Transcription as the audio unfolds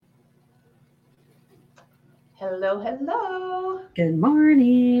Hello, hello. Good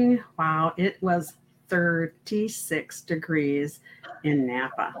morning. Wow, it was 36 degrees in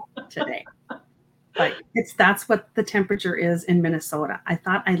Napa today. Like that's what the temperature is in Minnesota. I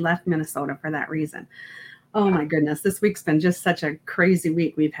thought I left Minnesota for that reason. Oh my goodness, this week's been just such a crazy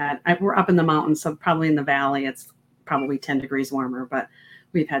week we've had. We're up in the mountains, so probably in the valley it's probably 10 degrees warmer, but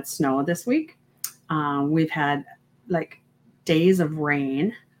we've had snow this week. We've had like days of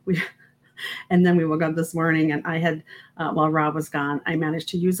rain. We And then we woke up this morning and I had, while Rob was gone, I managed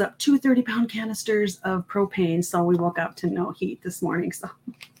to use up two 30-pound canisters of propane. So we woke up to no heat this morning. So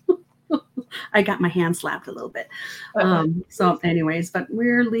I got my hand slapped a little bit. So anyways, but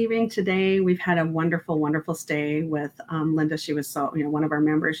we're leaving today. We've had a wonderful, wonderful stay with Linda. She was so, one of our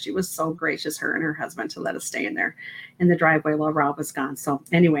members, she was so gracious, her and her husband, to let us stay in there in the driveway while Rob was gone. So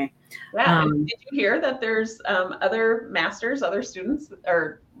anyway. Yeah. Did you hear that there's other masters, other students,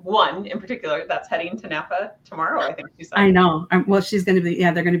 or one in particular that's heading to Napa tomorrow, I think she said. I know. Well, she's going to be,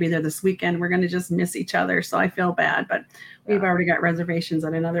 they're going to be there this weekend. We're going to just miss each other. So I feel bad, but we've already got reservations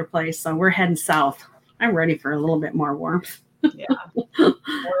at another place. So we're heading south. I'm ready for a little bit more warmth. Yeah. We'll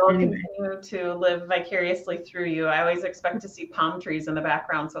continue to live vicariously through you. I always expect to see palm trees in the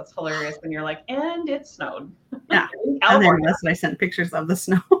background. So it's hilarious when you're like, and it snowed. Yeah. And then I sent pictures of the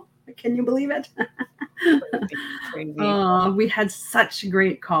snow. Can you believe it? Crazy. We had such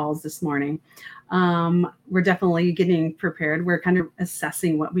great calls this morning. We're definitely getting prepared. We're kind of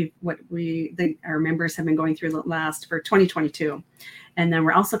assessing what our members have been going through for 2022. And then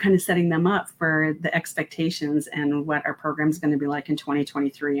we're also kind of setting them up for the expectations and what our program is going to be like in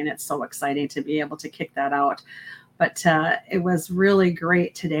 2023. And it's so exciting to be able to kick that out. But it was really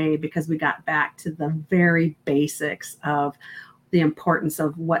great today because we got back to the very basics of the importance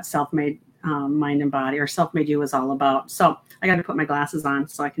of what self-made mind and body, or self-made you, is all about. So I got to put my glasses on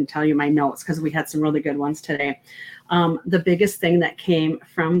so I can tell you my notes, because we had some really good ones today. The biggest thing that came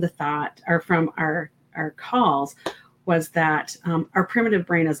from the thought, or from our calls, was that our primitive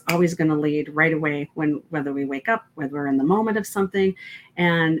brain is always going to lead right away whether we wake up, whether we're in the moment of something.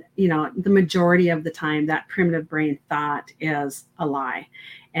 And, the majority of the time that primitive brain thought is a lie.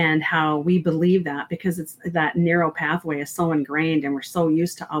 And how we believe that because it's that narrow pathway is so ingrained and we're so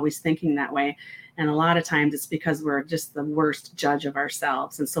used to always thinking that way. And a lot of times it's because we're just the worst judge of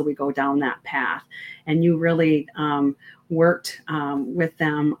ourselves. And so we go down that path. And you really worked with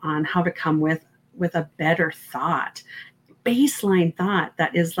them on how to come with a better thought, baseline thought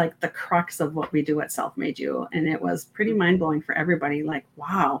that is like the crux of what we do at Self-Made You. And it was pretty mind-blowing for everybody. Like,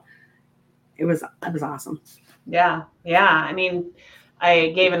 wow, it was awesome. Yeah. I mean, I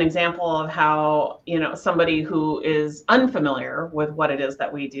gave an example of how, somebody who is unfamiliar with what it is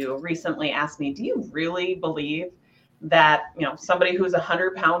that we do recently asked me, do you really believe that, somebody who's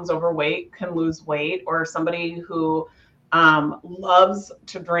 100 pounds overweight can lose weight, or somebody who loves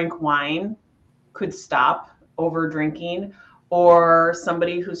to drink wine could stop over drinking, or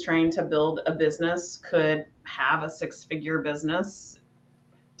somebody who's trying to build a business could have a 6-figure business?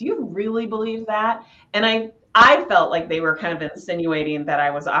 Do you really believe that? And I felt like they were kind of insinuating that I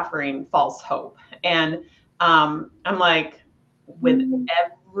was offering false hope. And I'm like, with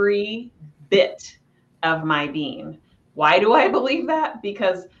every bit of my being, why do I believe that?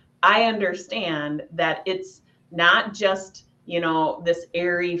 Because I understand that it's not just, this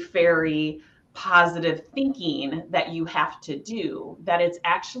airy fairy positive thinking that you have to do, that it's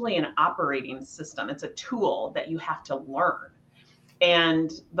actually an operating system. It's a tool that you have to learn. And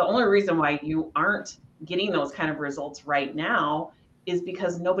the only reason why you aren't getting those kind of results right now is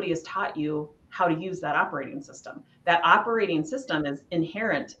because nobody has taught you how to use that operating system. That operating system is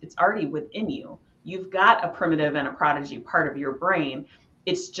inherent. It's already within you. You've got a primitive and a prodigy part of your brain.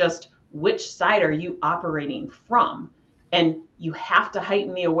 It's just which side are you operating from? And you have to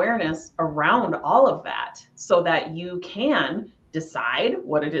heighten the awareness around all of that so that you can decide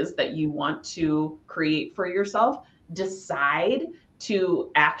what it is that you want to create for yourself, decide to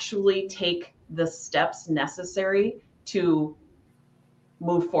actually take the steps necessary to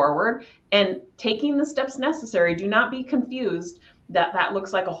move forward. And taking the steps necessary, do not be confused that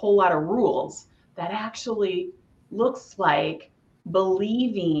looks like a whole lot of rules. That actually looks like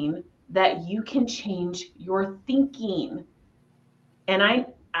believing that you can change your thinking. And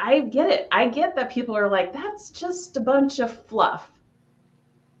I get it. I get that people are like, that's just a bunch of fluff.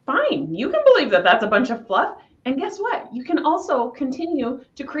 Fine, you can believe that that's a bunch of fluff. And guess what? You can also continue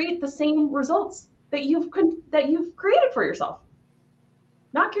to create the same results that you've created for yourself.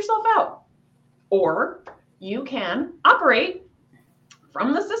 Knock yourself out. Or you can operate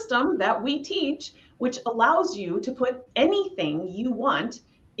from the system that we teach, which allows you to put anything you want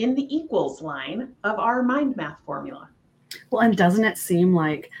in the equals line of our mind math formula. Well, and doesn't it seem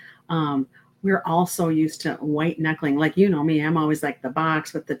like we're all so used to white knuckling? Like, you know me, I'm always like the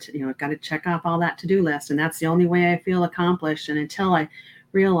box with the, got to check off all that to-do list. And that's the only way I feel accomplished. And until I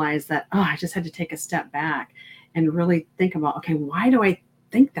realized that, I just had to take a step back and really think about, okay, why do I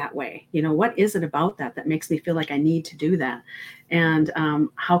think that way? What is it about that makes me feel like I need to do that? And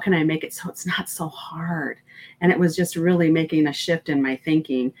how can I make it so it's not so hard? And it was just really making a shift in my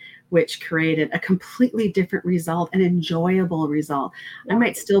thinking, which created a completely different result, an enjoyable result. I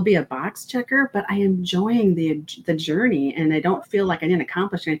might still be a box checker, but I am enjoying the journey, and I don't feel like I didn't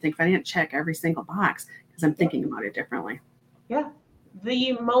accomplish anything if I didn't check every single box, because I'm thinking about it differently. Yeah.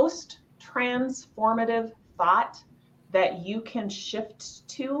 The most transformative thought that you can shift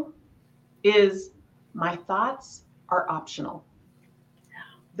to is, my thoughts are optional.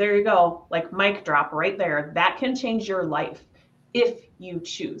 There you go. Like, mic drop right there. That can change your life if you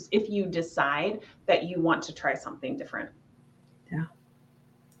choose, if you decide that you want to try something different.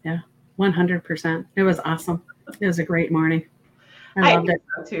 Yeah. 100%. It was awesome. It was a great morning. I loved it.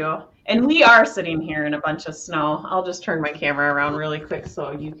 So too. And we are sitting here in a bunch of snow. I'll just turn my camera around really quick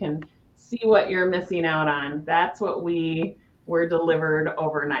so you can see what you're missing out on. That's what we were delivered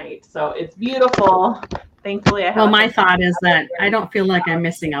overnight. So it's beautiful. Thankfully, I have. Well, my thought is that I don't feel like I'm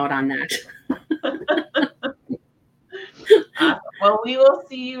missing out on that. Awesome. Well, we will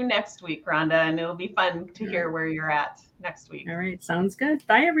see you next week, Rhonda, and it'll be fun to hear where you're at next week. All right. Sounds good.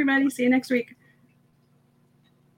 Bye, everybody. See you next week.